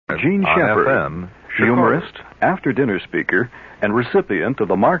Gene Shepard, FM, humorist, after-dinner speaker, and recipient of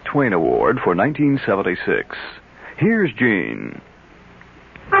the Mark Twain Award for 1976. Here's Gene.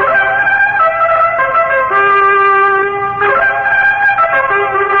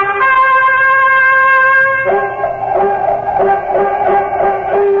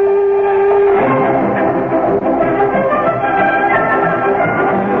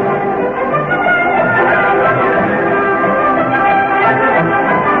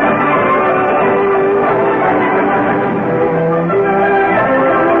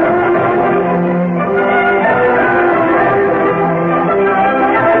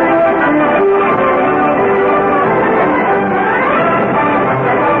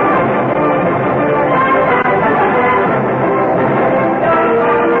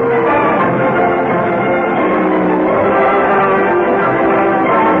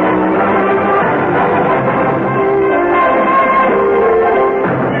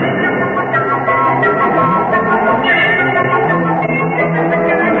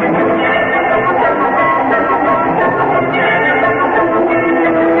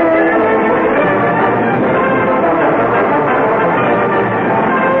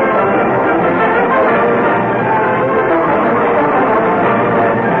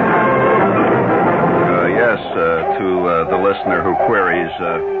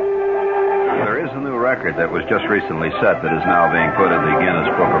 That was just recently set that is now being put in the Guinness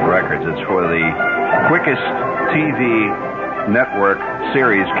Book of Records. It's for the quickest TV network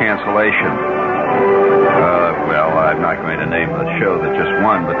series cancellation. Well, I'm not going to name the show that just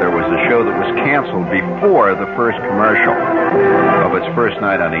won, but there was a show that was canceled before the first commercial of its first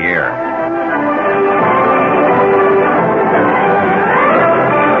night on the air.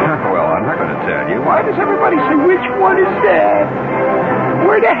 Well, I'm not going to tell you. Why does everybody say, which one is that?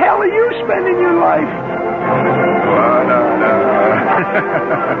 Where the hell are you spending your life?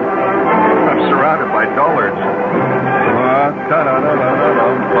 I'm surrounded by dullards.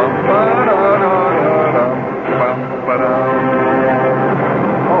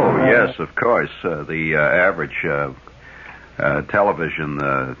 Oh, yes, of course. The average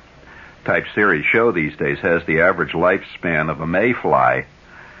television type series show these days has the average lifespan of a mayfly.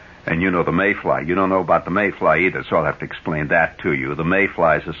 And you know the mayfly. You don't know about the mayfly either, so I'll have to explain that to you. The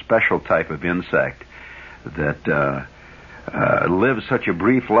mayfly is a special type of insect that lives such a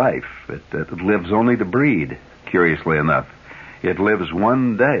brief life. It lives only to breed, curiously enough. It lives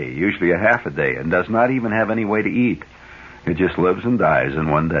one day, usually a half a day, and does not even have any way to eat. It just lives and dies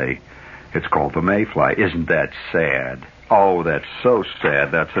in one day. It's called the mayfly. Isn't that sad? Oh, that's so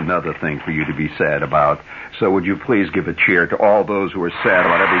sad. That's another thing for you to be sad about. So would you please give a cheer to all those who are sad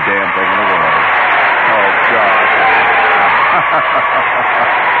about every damn thing in the world? Oh, God.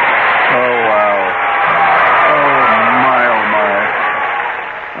 Oh, wow.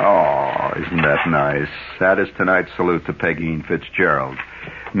 Oh, isn't that nice? That is tonight's salute to Peggy Fitzgerald.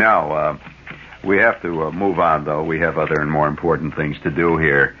 Now, we have to move on, though. We have other and more important things to do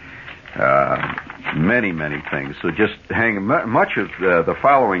here. Many, many things. So just much of the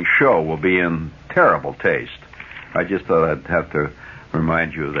following show will be in terrible taste. I just thought I'd have to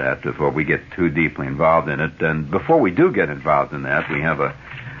remind you of that before we get too deeply involved in it. And before we do get involved in that, we have a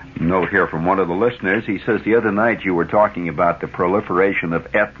note here from one of the listeners. He says the other night you were talking about the proliferation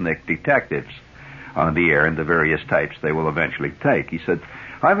of ethnic detectives on the air and the various types they will eventually take. He said,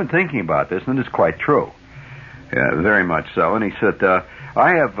 I've been thinking about this, and it's quite true. Yeah, very much so. And he said,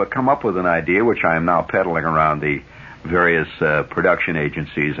 I have come up with an idea which I am now peddling around the various production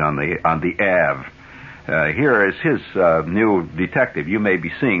agencies on the Ave. Here is his new detective. You may be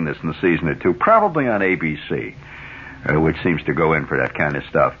seeing this in a season or two, probably on ABC, which seems to go in for that kind of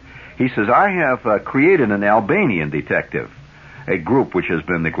stuff. He says, I have created an Albanian detective, a group which has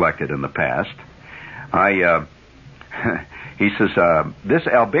been neglected in the past. He says, this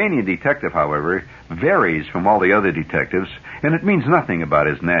Albanian detective, however, varies from all the other detectives, and it means nothing about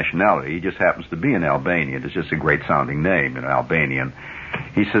his nationality. He just happens to be an Albanian. It's just a great-sounding name, an Albanian.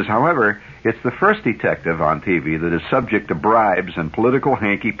 He says, however, it's the first detective on TV that is subject to bribes and political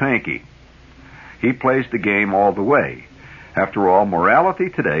hanky-panky. He plays the game all the way. After all, morality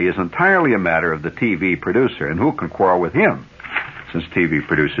today is entirely a matter of the TV producer, and who can quarrel with him, since TV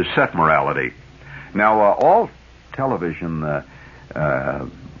producers set morality. Now, all television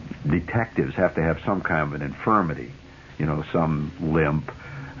detectives have to have some kind of an infirmity, some limp.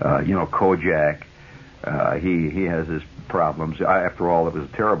 Kojak, he has his problems. After all, it was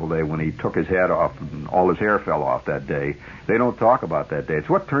a terrible day when he took his hat off and all his hair fell off that day. They don't talk about that day. It's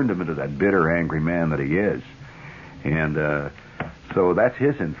what turned him into that bitter, angry man that he is. And so that's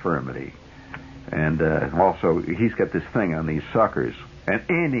his infirmity. And also, he's got this thing on these suckers. And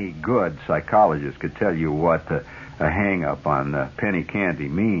any good psychologist could tell you what a hang-up on penny candy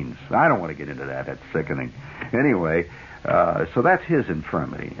means. I don't want to get into that. That's sickening. Anyway, so that's his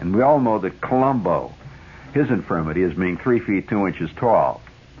infirmity. And we all know that Columbo, his infirmity is being 3 feet 2 inches tall.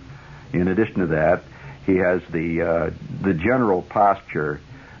 In addition to that, he has the general posture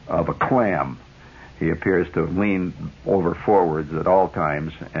of a clam. He appears to lean over forwards at all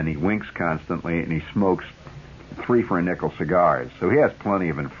times, and he winks constantly, and he smokes 3-for-a-nickel cigars. So he has plenty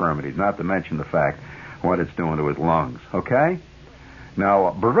of infirmities, not to mention the fact what it's doing to his lungs. Okay?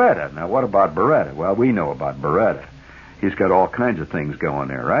 Now, Beretta. Now, what about Beretta? Well, we know about Beretta. He's got all kinds of things going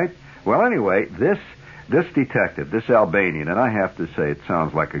there, right? Well, anyway, this detective, this Albanian, and I have to say it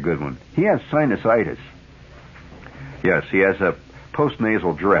sounds like a good one, he has sinusitis. Yes, he has a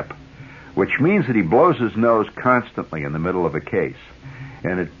postnasal drip, which means that he blows his nose constantly in the middle of a case.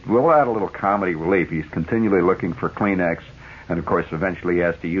 And it will add a little comedy relief. He's continually looking for Kleenex, and of course eventually he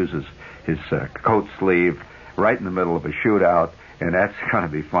has to use his coat sleeve right in the middle of a shootout, and that's going to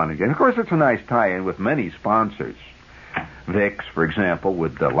be fun again. Of course, it's a nice tie-in with many sponsors. Vicks, for example,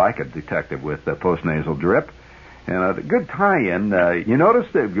 would like a detective with a postnasal drip. And a good tie-in, you notice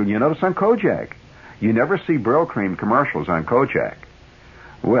on Kojak, you never see Brill Cream commercials on Kojak.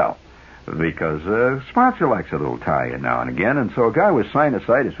 Well, because a sponsor likes a little tie-in now and again, and so a guy with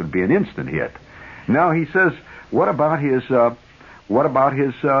sinusitis would be an instant hit. Now he says, what about his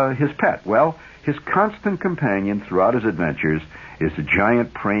pet? Well, his constant companion throughout his adventures is a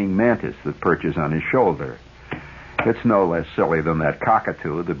giant praying mantis that perches on his shoulder. It's no less silly than that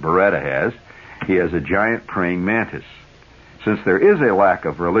cockatoo that Beretta has. He has a giant praying mantis. Since there is a lack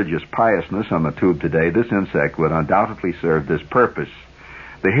of religious piousness on the tube today, this insect would undoubtedly serve this purpose.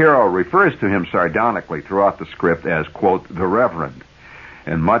 The hero refers to him sardonically throughout the script as, quote, the Reverend.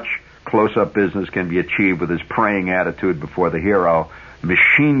 And much close-up business can be achieved with his praying attitude before the hero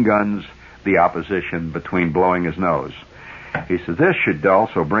machine guns the opposition between blowing his nose. He says this should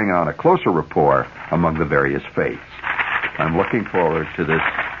also bring on a closer rapport among the various faiths. I'm looking forward to this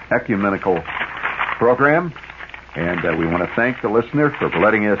ecumenical program, and we want to thank the listener for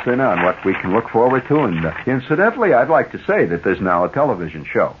letting us in on what we can look forward to. And incidentally, I'd like to say that there's now a television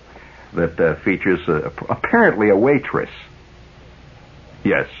show that features apparently a waitress.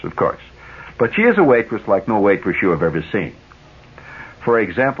 Yes, of course. But she is a waitress like no waitress you have ever seen. For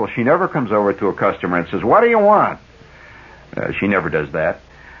example, she never comes over to a customer and says, "What do you want?" She never does that.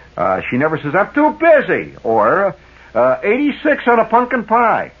 She never says, "I'm too busy," or 86 on a pumpkin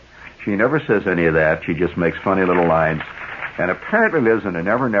pie. She never says any of that. She just makes funny little lines, and apparently lives in a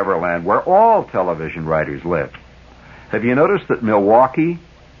never-never land where all television writers live. Have you noticed that Milwaukee,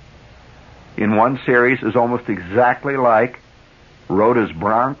 in one series, is almost exactly like Rhoda's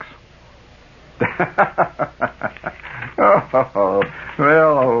Bronx?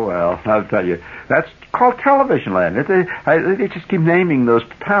 Well, I'll tell you. That's called television land. They just keep naming those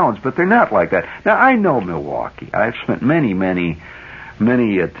towns, but they're not like that. Now, I know Milwaukee. I've spent many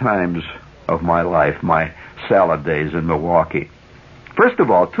times of my life, my salad days in Milwaukee. First of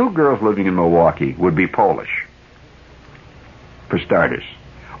all, 2 girls living in Milwaukee would be Polish, for starters,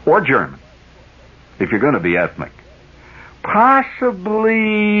 or German, if you're going to be ethnic.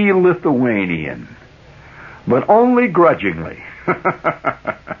 Possibly Lithuanian, but only grudgingly.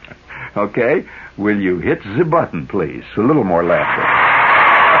 Okay? Will you hit the button, please? A little more laughter.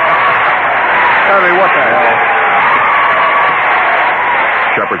 I mean, what the hell?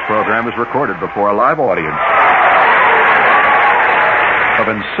 Shepard's program is recorded before a live audience of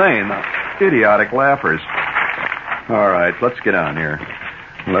insane, idiotic laughers. All right, let's get on here.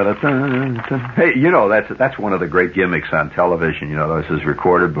 Hey, you know, that's one of the great gimmicks on television. You know, this is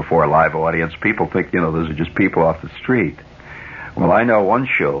recorded before a live audience. People think, those are just people off the street. Well, I know one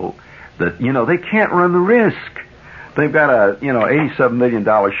show that, they can't run the risk. They've got a, $87 million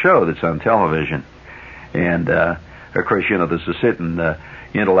show that's on television. And, of course, there's a certain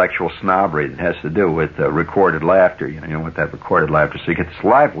intellectual snobbery that has to do with recorded laughter. You know what that recorded laughter, so you get this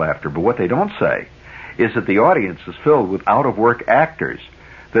live laughter. But what they don't say is that the audience is filled with out-of-work actors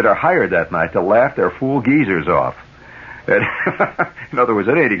that are hired that night to laugh their fool geezers off. And in other words,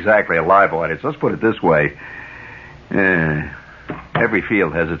 it ain't exactly a live audience. Let's put it this way. Every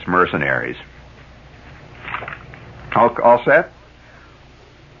field has its mercenaries. All set?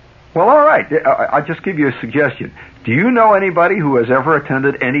 Well, all right. I'll just give you a suggestion. Do you know anybody who has ever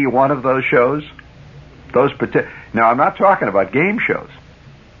attended any one of those shows? Now, I'm not talking about game shows.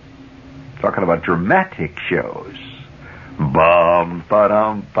 I'm talking about dramatic shows. Bum,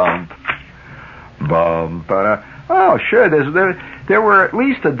 ba-dum, bump. Bum, ba-dum. Oh, sure. There were at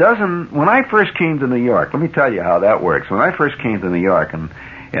least a dozen when I first came to New York. Let me tell you how that works. When I first came to New York, and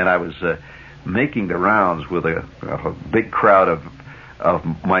I was making the rounds with a big crowd of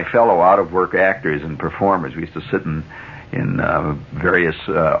my fellow out-of-work actors and performers. We used to sit in various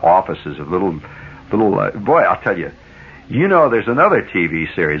offices of little. Boy, I'll tell you. You know, there's another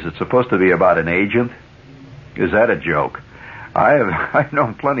TV series that's supposed to be about an agent. Is that a joke? I've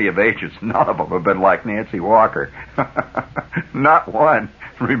known plenty of agents. None of them have been like Nancy Walker. Not one,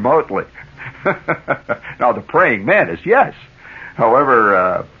 remotely. Now, the praying mantis, yes.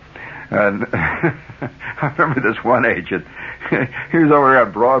 However, I remember this one agent. He was over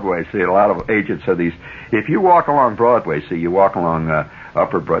on Broadway. See, a lot of agents have these. If you walk along Broadway, see, you walk along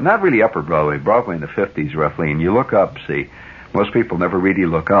Upper Broadway, not really Upper Broadway, Broadway in the 50s roughly, and you look up, see, most people never really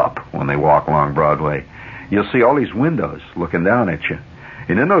look up when they walk along Broadway. You'll see all these windows looking down at you.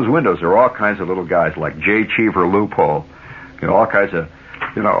 And in those windows are all kinds of little guys like J. Cheever Loophole, all kinds of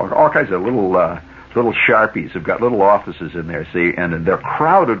little Sharpies have got little offices in there, see, and they're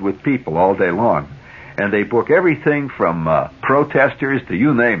crowded with people all day long. And they book everything from protesters to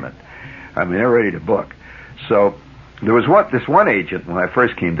you name it. I mean, they're ready to book. So there was this one agent when I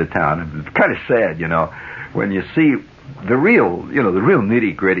first came to town, and it's kind of sad, when you see the real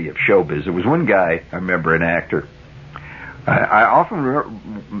nitty gritty of showbiz. There was one guy, I remember, an actor. I often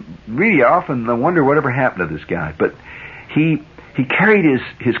wonder whatever happened to this guy, but he carried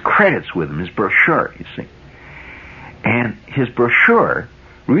his credits with him, his brochure, you see. And his brochure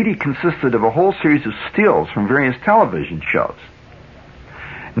really consisted of a whole series of stills from various television shows.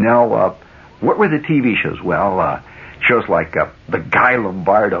 Now, what were the TV shows? Well, shows like the Guy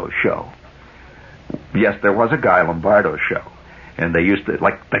Lombardo Show. Yes, there was a Guy Lombardo show, and they used to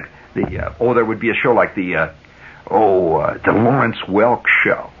there would be a show like the Lawrence Welk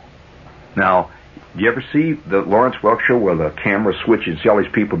Show. Now, do you ever see the Lawrence Welk Show where the camera switches, see all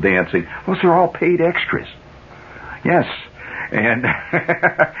these people dancing? Those are all paid extras. Yes, and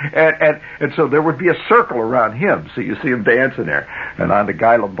and so there would be a circle around him, so you see him dancing there, and on the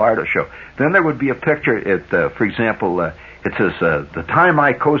Guy Lombardo Show. Then there would be a picture. For example, it says the time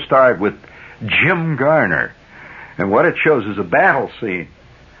I co-starred with Jim Garner. And what it shows is a battle scene.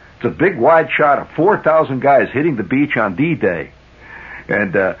 It's a big wide shot of 4,000 guys hitting the beach on D-Day.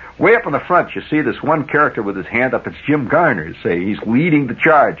 And way up in the front, you see this one character with his hand up. It's Jim Garner. Say he's leading the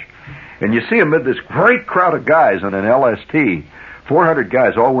charge. And you see him amid this great crowd of guys on an LST. 400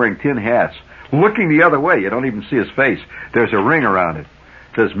 guys all wearing tin hats. Looking the other way. You don't even see his face. There's a ring around it.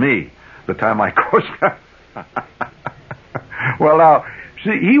 It says me. The time I co-starred. Well, now,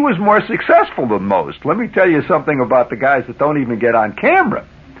 see, he was more successful than most. Let me tell you something about the guys that don't even get on camera.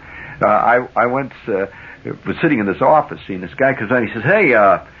 I was sitting in this office, seeing this guy comes on. He says, "Hey,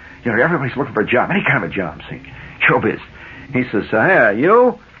 everybody's looking for a job, any kind of a job, see, showbiz." He says,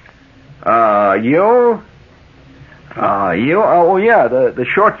 "You? Oh yeah, the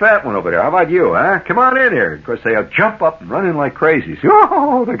short fat one over there. How about you, huh? Come on in here." Of course, they jump up and run in like crazy. See,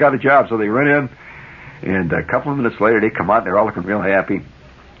 oh, they got a job, so they run in. And a couple of minutes later, they come out, and they're all looking real happy.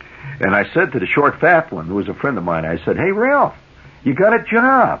 And I said to the short, fat one, who was a friend of mine, I said, "Hey, Ralph, you got a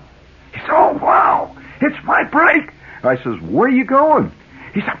job." He said, "Oh, wow, it's my break." I says, "Where are you going?"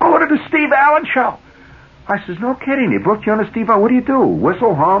 He said, "I'm going to the Steve Allen show." I says, "No kidding, they booked you on the Steve Allen. What do you do?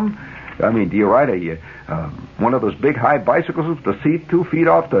 Whistle, hum? I mean, do you ride one of those big high bicycles with the seat 2 feet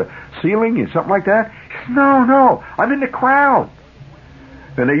off the ceiling and something like that?" He says, No, I'm in the crowd.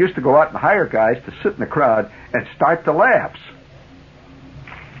 And they used to go out and hire guys to sit in the crowd and start the laughs.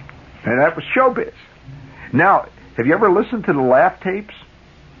 And that was showbiz. Now, have you ever listened to the laugh tapes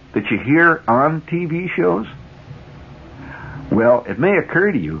that you hear on TV shows? Well, it may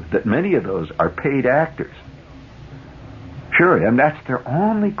occur to you that many of those are paid actors. Sure, and that's their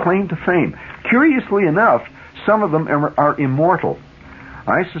only claim to fame. Curiously enough, some of them are immortal.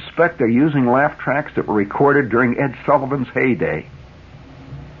 I suspect they're using laugh tracks that were recorded during Ed Sullivan's heyday.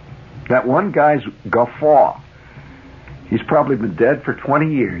 That one guy's guffaw, he's probably been dead for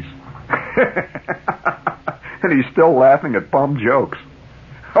 20 years. And he's still laughing at bum jokes.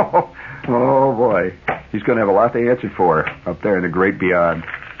 Oh boy. He's going to have a lot to answer for up there in the great beyond.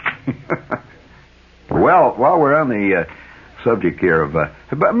 Well, while we're on the subject here of... a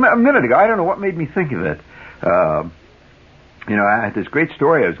minute ago, I don't know what made me think of it. I had this great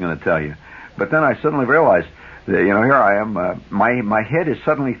story I was going to tell you. But then I suddenly realized... here I am. My head is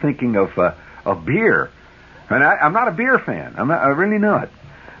suddenly thinking of beer, and I'm not a beer fan. I'm really not.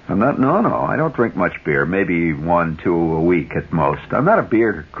 No. I don't drink much beer. Maybe 1-2 a week at most. I'm not a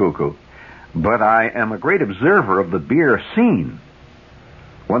beer cuckoo, but I am a great observer of the beer scene.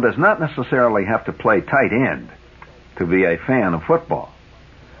 One does not necessarily have to play tight end to be a fan of football.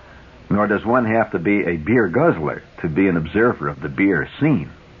 Nor does one have to be a beer guzzler to be an observer of the beer scene.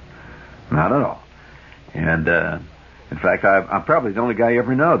 Not at all. And, in fact, I'm probably the only guy you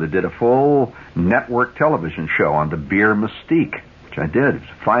ever know that did a full network television show on the beer mystique, which I did. It's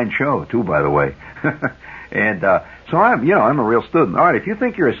a fine show, too, by the way. And so I'm a real student. All right, if you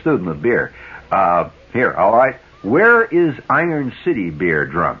think you're a student of beer, here, all right, where is Iron City beer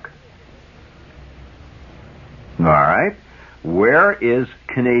drunk? All right, where is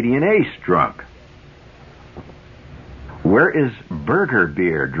Canadian Ace drunk? Where is Burger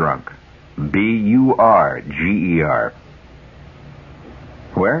beer drunk? Burger.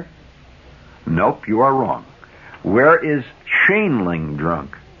 Where? Nope, you are wrong. Where is Schoenling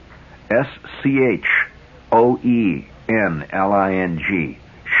drunk? Schoenling.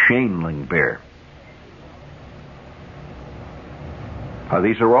 Schoenling beer.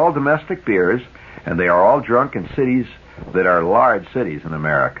 These are all domestic beers, and they are all drunk in cities that are large cities in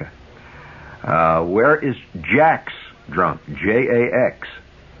America. Where is Jack's drunk? Jax.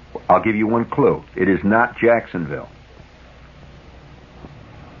 I'll give you one clue. It is not Jacksonville.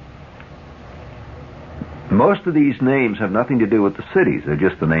 Most of these names have nothing to do with the cities. They're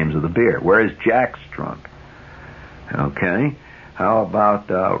just the names of the beer. Where is Jack's drunk? Okay. How about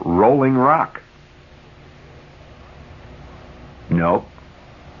Rolling Rock? Nope.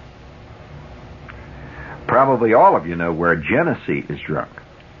 Probably all of you know where Genesee is drunk.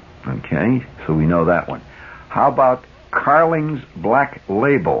 Okay, so we know that one. How about Carling's Black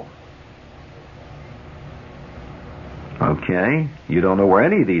Label? Okay, you don't know where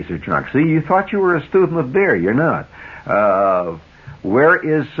any of these are drunk. See, you thought you were a student of beer. You're not. Where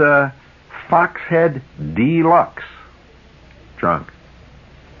is Foxhead Deluxe drunk?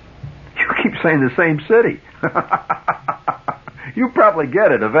 You keep saying the same city. You probably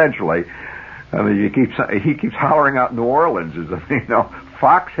get it eventually. I mean, he keeps hollering out New Orleans,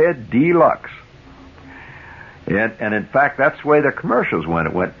 Foxhead Deluxe. And in fact, that's the way the commercials went.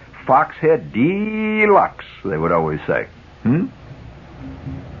 It went Foxhead Deluxe, they would always say.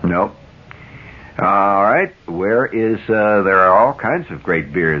 Nope. All right. Where is, there are all kinds of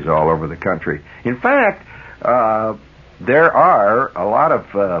great beers all over the country. In fact, there are a lot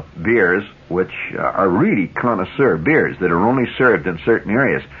of beers which are really connoisseur beers that are only served in certain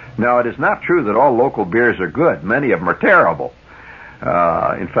areas. Now, it is not true that all local beers are good. Many of them are terrible.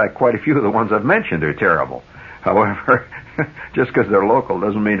 In fact, quite a few of the ones I've mentioned are terrible. However, just because they're local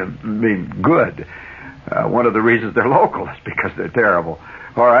doesn't mean good. One of the reasons they're local is because they're terrible.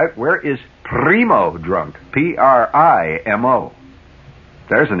 All right, where is Primo drunk? Primo.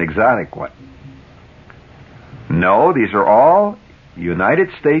 There's an exotic one. No, these are all United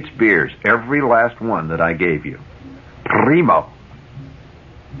States beers. Every last one that I gave you. Primo.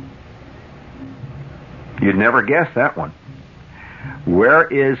 You'd never guess that one. Where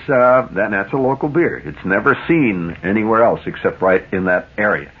is that's a local beer. It's never seen anywhere else except right in that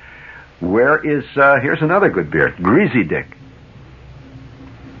area. Where is here's another good beer, Greasy Dick.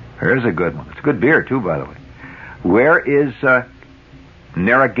 Here's a good one. It's a good beer too, by the way. Where is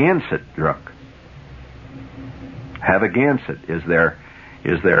Narragansett drunk? Havagansett is their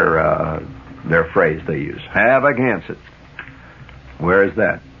phrase they use. Havagansett. Where is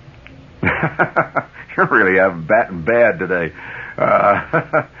that? You're really having batting bad today.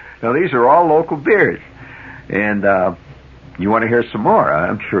 Now, these are all local beers. And you want to hear some more?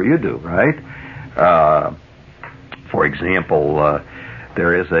 I'm sure you do, right? For example,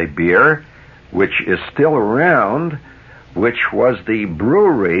 there is a beer which is still around, which was the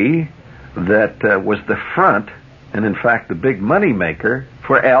brewery that was the front and, in fact, the big money maker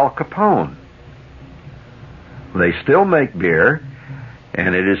for Al Capone. They still make beer,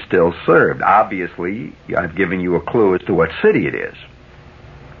 and it is still served. Obviously, I've given you a clue as to what city it is.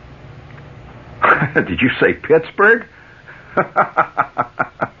 Did you say Pittsburgh?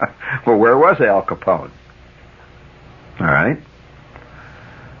 Well, where was Al Capone? All right.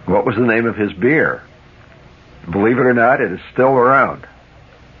 What was the name of his beer? Believe it or not, it is still around.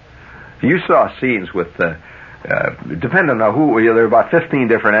 You saw scenes with, depending on who, there were about 15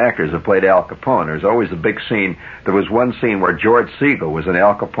 different actors that played Al Capone. There's always a big scene. There was one scene where George Segal was an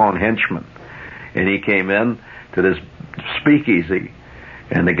Al Capone henchman, and he came in to this speakeasy,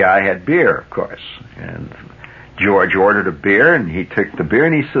 and the guy had beer, of course. And George ordered a beer, and he took the beer,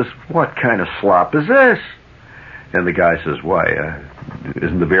 and he says, "What kind of slop is this?" And the guy says, "Why,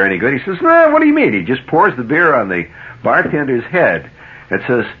 isn't the beer any good?" He says, "No, what do you mean?" He just pours the beer on the bartender's head and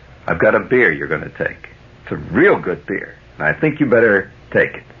says, "I've got a beer you're going to take. It's a real good beer, and I think you better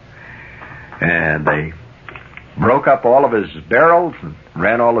take it." And they broke up all of his barrels and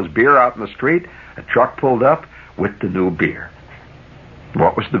ran all his beer out in the street. A truck pulled up with the new beer.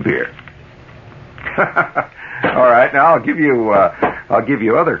 What was the beer? All right, now I'll give you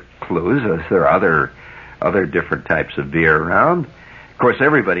other clues. There are other different types of beer around. Of course,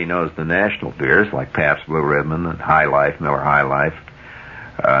 everybody knows the national beers like Pabst Blue Ribbon and High Life, Miller High Life.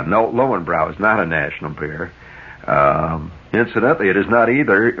 No, Lowenbrau is not a national beer. Incidentally, it is not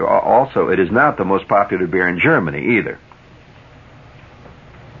either. Also, it is not the most popular beer in Germany either.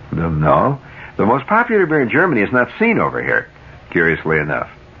 No, the most popular beer in Germany is not seen over here, curiously enough.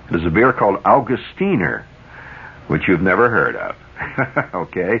 There's a beer called Augustiner, which you've never heard of.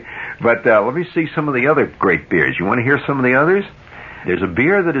 Okay, but let me see some of the other great beers. You want to hear some of the others? There's a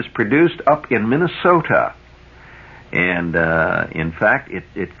beer that is produced up in Minnesota. And, in fact,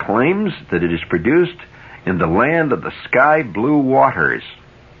 it claims that it is produced in the land of the sky blue waters.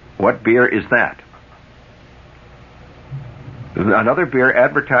 What beer is that? Another beer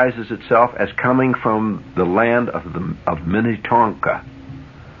advertises itself as coming from the land of Minnetonka.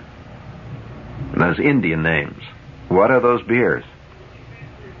 And those Indian names. What are those beers?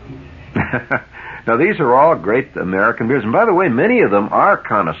 Now, these are all great American beers. And by the way, many of them are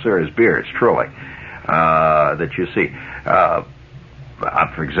connoisseurs beers, truly, that you see.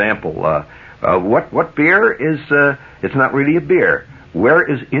 For example, what beer is, it's not really a beer. Where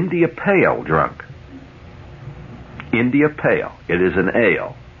is India Pale drunk? India Pale. It is an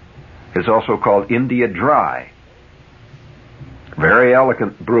ale. It's also called India Dry. Very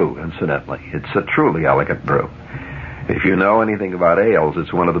elegant brew, incidentally. It's a truly elegant brew. If you know anything about ales,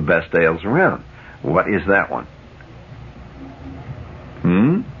 it's one of the best ales around. What is that one?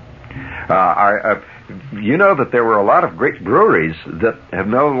 You know that there were a lot of great breweries that have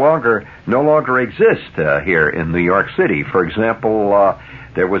no longer exist here in New York City. For example,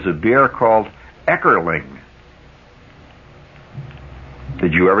 there was a beer called Eckerling.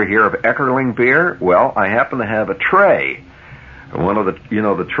 Did you ever hear of Eckerling beer? Well, I happen to have a tray. One of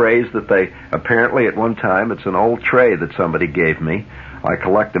the trays that they, apparently at one time, it's an old tray that somebody gave me. I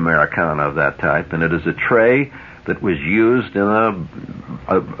collect Americana of that type, and it is a tray that was used in a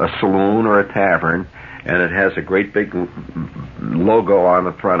saloon or a tavern, and it has a great big logo on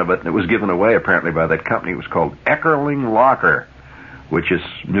the front of it, and it was given away apparently by that company. It was called Eckerling Lager, which is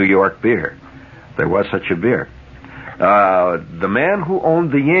New York beer. There was such a beer. The man who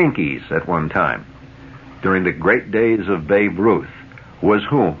owned the Yankees at one time, during the great days of Babe Ruth, was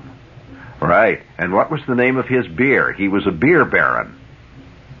whom? Right. And what was the name of his beer? He was a beer baron.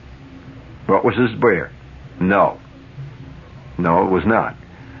 What was his beer? No, it was not.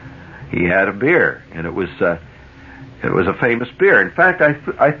 He had a beer, and it was a famous beer. In fact,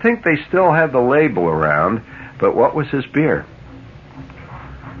 I think they still have the label around. But what was his beer?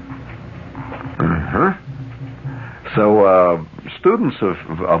 So students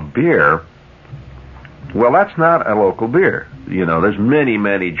of beer. Well, that's not a local beer. You know, there's many,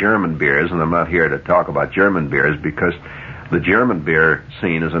 many German beers, and I'm not here to talk about German beers because the German beer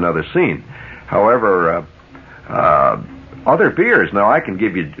scene is another scene. However, other beers, now I can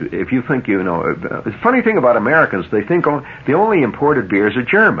give you, if you think you know, the funny thing about Americans, they think the only imported beers are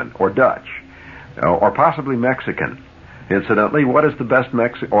German or Dutch, or possibly Mexican. Incidentally, what is the best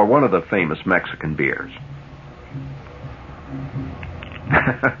or one of the famous Mexican beers?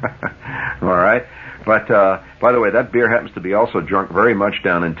 All right. But, by the way, that beer happens to be also drunk very much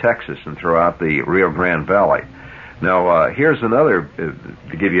down in Texas and throughout the Rio Grande Valley. Now, here's another,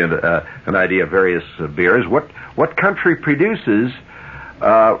 to give you an idea of various beers. What country produces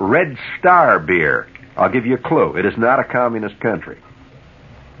Red Star beer? I'll give you a clue. It is not a communist country.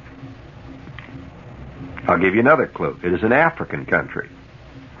 I'll give you another clue. It is an African country.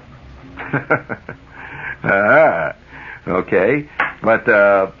 Okay. But,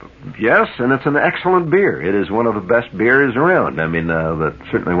 yes, and it's an excellent beer. It is one of the best beers around. I mean,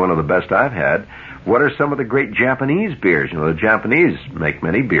 certainly one of the best I've had. What are some of the great Japanese beers? You know, the Japanese make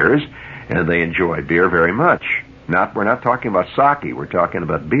many beers, and they enjoy beer very much. We're not talking about sake. We're talking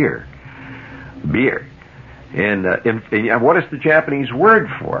about beer. Beer. And what is the Japanese word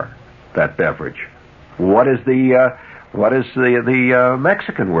for that beverage? What is the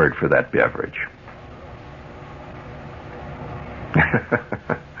Mexican word for that beverage?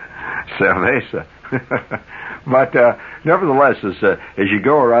 Cerveza. But nevertheless, as you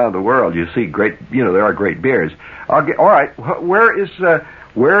go around the world, you see there are great beers. All right, where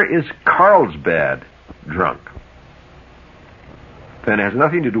is Carlsbad drunk? And it has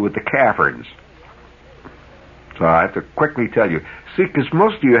nothing to do with the caverns. So I have to quickly tell you. See, because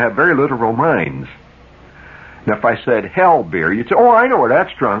most of you have very literal minds. Now, if I said hell beer, you'd say, oh, I know where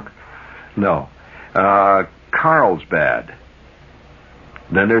that's drunk. No. Carlsbad.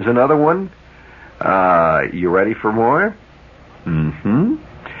 Then there's another one. You ready for more? Mm-hmm.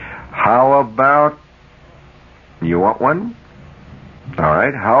 How about... You want one? All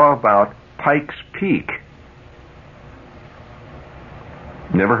right. How about Pikes Peak?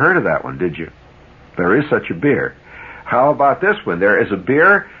 Never heard of that one, did you? There is such a beer. How about this one? There is a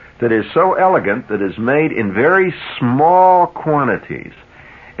beer that is so elegant that is made in very small quantities,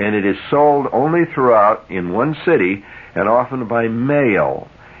 and it is sold only throughout in one city and often by mail.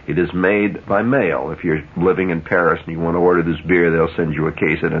 It is made by mail. If you're living in Paris and you want to order this beer, they'll send you a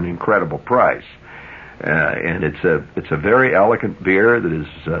case at an incredible price. And it's a very elegant beer that is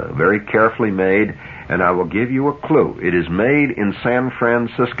very carefully made, and I will give you a clue. It is made in San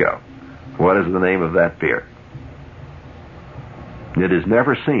Francisco. What is the name of that beer? It is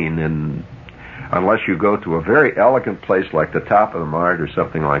never seen unless you go to a very elegant place like the Top of the Mart or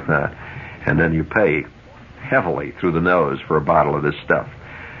something like that, and then you pay heavily through the nose for a bottle of this stuff.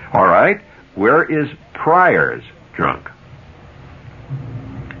 All right, where is Pryor's drunk?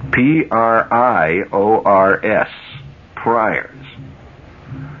 Priors. Pryor's.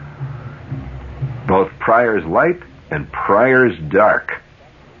 Both Pryor's Light and Pryor's Dark.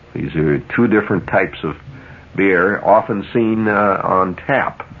 These are two different types of beer, often seen on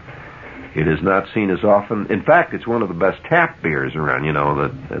tap. It is not seen as often. In fact, it's one of the best tap beers around,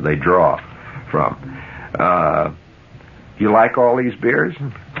 that they draw from. You like all these beers?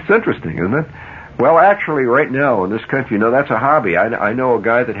 It's interesting, isn't it? Well, actually, right now in this country, that's a hobby. I know a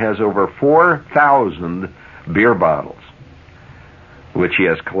guy that has over 4,000 beer bottles, which he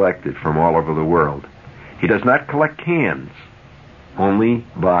has collected from all over the world. He does not collect cans, only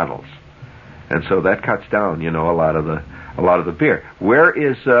bottles, and so that cuts down, a lot of the beer. Where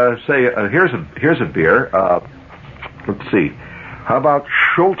is here's a beer. Let's see. How about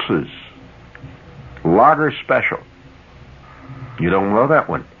Schultz's Lager Special? You don't know that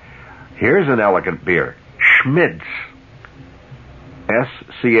one. Here's an elegant beer. Schmidt's.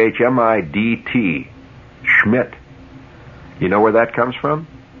 Schmidt. Schmidt. You know where that comes from?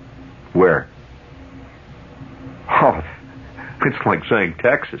 Where? Oh, it's like saying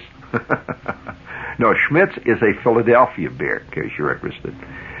Texas. No, Schmidt's is a Philadelphia beer, in case you're interested.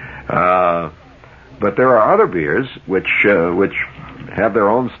 But there are other beers which have their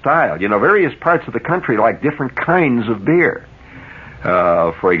own style. Various parts of the country like different kinds of beer.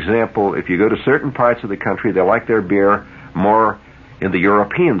 For example, if you go to certain parts of the country, they like their beer more in the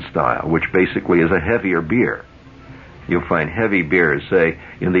European style, which basically is a heavier beer. You'll find heavy beers, say,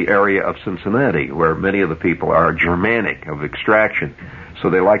 in the area of Cincinnati, where many of the people are Germanic of extraction, so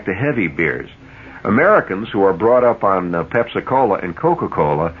they like the heavy beers. Americans who are brought up on Pepsi-Cola and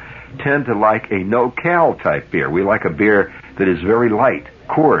Coca-Cola tend to like a no-cal type beer. We like a beer that is very light.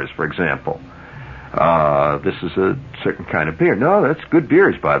 Coors, for example. This is a certain kind of beer. No, that's good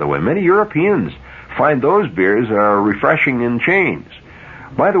beers, by the way. Many Europeans find those beers are refreshing in chains.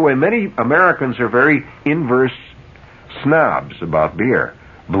 By the way, many Americans are very inverse snobs about beer,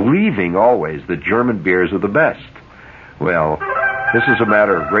 believing always that German beers are the best. Well, this is a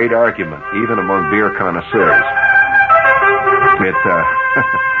matter of great argument, even among beer connoisseurs,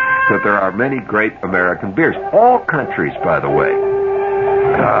 that there are many great American beers. All countries, by the way,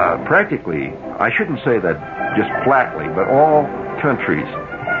 practically, I shouldn't say that just flatly, but all countries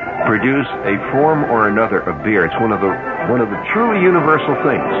produce a form or another of beer. It's one of the truly universal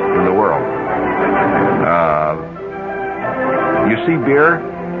things in the world. You see beer,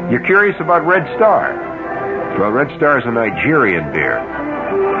 you're curious about Red Star. Well, Red Star is a Nigerian beer,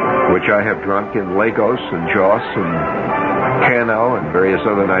 which I have drunk in Lagos and Jos and Kano and various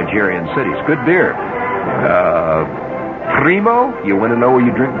other Nigerian cities. Good beer. Primo, you want to know where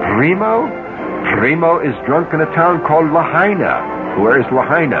you drink Primo? Primo is drunk in a town called Lahaina. Where is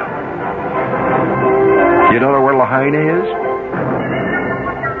Lahaina? You don't know where Lahaina is?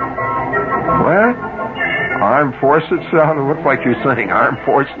 What? Armed Forces? It looks like you're saying Armed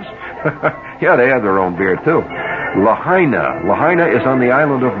Forces. Yeah, they have their own beer, too. Lahaina. Lahaina is on the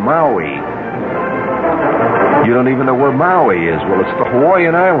island of Maui. You don't even know where Maui is. Well, it's the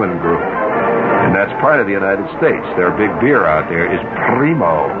Hawaiian Island group. And that's part of the United States. Their big beer out there is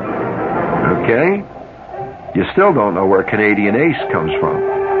Primo. Okay? You still don't know where Canadian Ace comes from.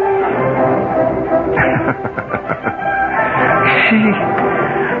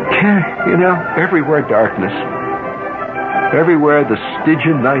 Everywhere darkness. Everywhere the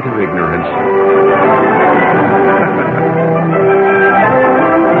Stygian night of ignorance.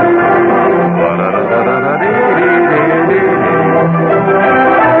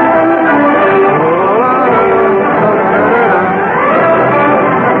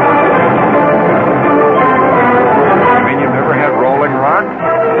 You mean you've never had Rolling Rock?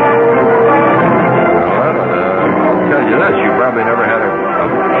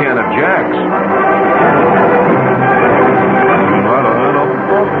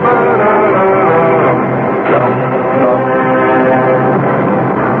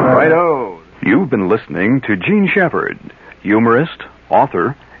 You've been listening to Gene Shepard, humorist,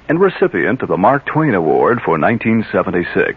 author, and recipient of the Mark Twain Award for 1976.